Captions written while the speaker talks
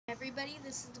Everybody,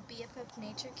 this is the BFF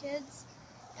Nature Kids,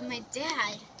 and my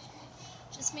dad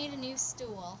just made a new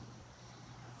stool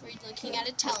for looking at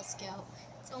a telescope.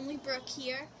 It's only Brooke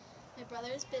here. My brother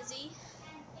is busy,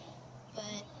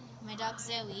 but my dog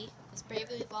Zoe has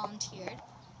bravely volunteered,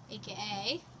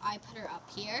 aka I put her up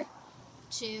here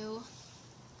to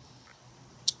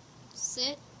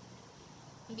sit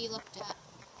and be looked at,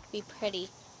 be pretty.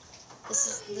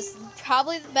 This is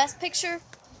probably the best picture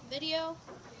video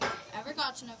I've ever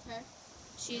gotten of her.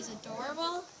 She's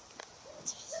adorable.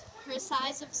 It's her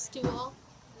size of stool.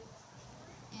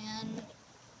 And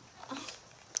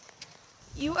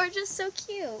you are just so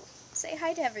cute. Say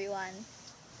hi to everyone.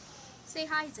 Say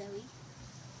hi, Zoe.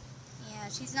 Yeah,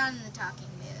 she's not in the talking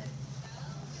mood.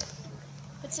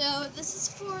 But so this is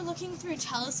for looking through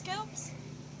telescopes.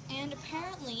 And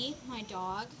apparently my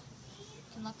dog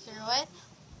can look through it.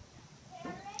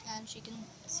 And she can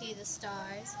see the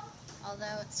stars.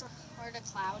 Although it's sort of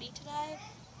cloudy today.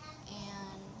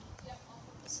 And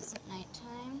this isn't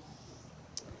nighttime.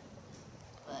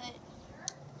 But,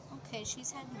 okay,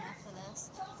 she's had enough of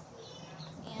this.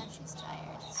 And she's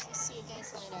tired. So see you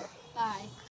guys later. Bye.